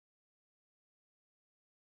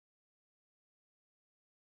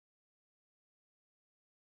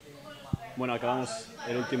Bueno, acabamos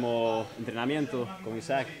el último entrenamiento con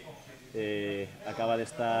Isaac. Acaba de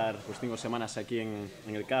estar pues 5 semanas aquí en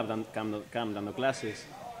el CAMM dando clases.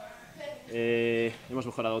 Hemos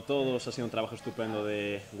mejorado todos, ha sido un trabajo estupendo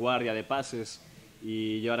de guardia, de pases,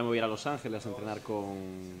 y yo ahora me voy a ir a Los Ángeles a entrenar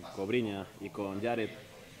con Cobrinha y con Jared.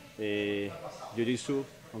 Jiu-Jitsu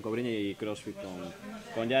con Cobrinha y CrossFit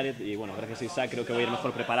con Jared, y bueno, gracias a Isaac creo que voy a ir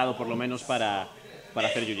mejor preparado por lo menos para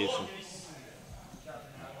hacer Jiu-Jitsu.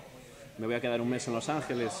 Me voy a quedar un mes en Los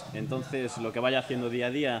Ángeles, entonces lo que vaya haciendo día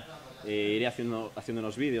a día, iré haciendo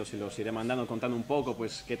unos vídeos y los iré mandando contando un poco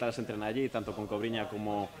pues qué tal se entrena allí, tanto con Cobrinha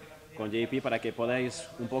como con JP, para que podáis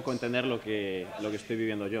un poco entender lo que estoy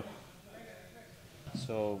viviendo yo.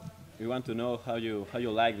 So, we want to know how you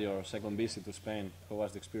liked your second visit to Spain. How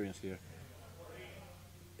was the experience here?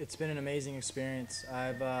 It's been an amazing experience.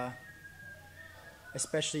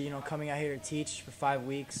 Especially coming out here to teach for 5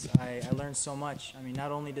 weeks, I learned so much. I mean, not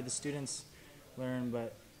only did the students learn,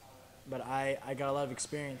 but I got a lot of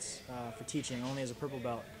experience for teaching only as a purple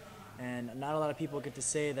belt, and not a lot of people get to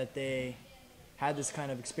say that they had this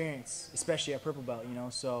kind of experience, especially at purple belt.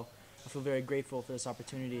 So I feel very grateful for this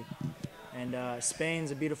opportunity. And Spain's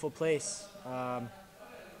a beautiful place.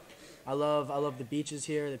 I love the beaches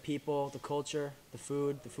here, the people, the culture, the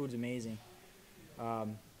food. The food's amazing.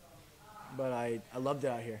 But I loved it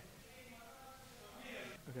out here.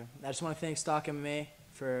 Okay, I just want to thank Stock MMA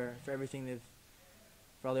for everything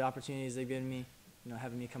for all the opportunities they've given me,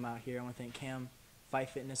 having me come out here. I want to thank CAMM, Fight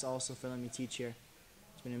Fitness also for letting me teach here.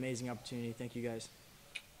 It's been an amazing opportunity. Thank you guys.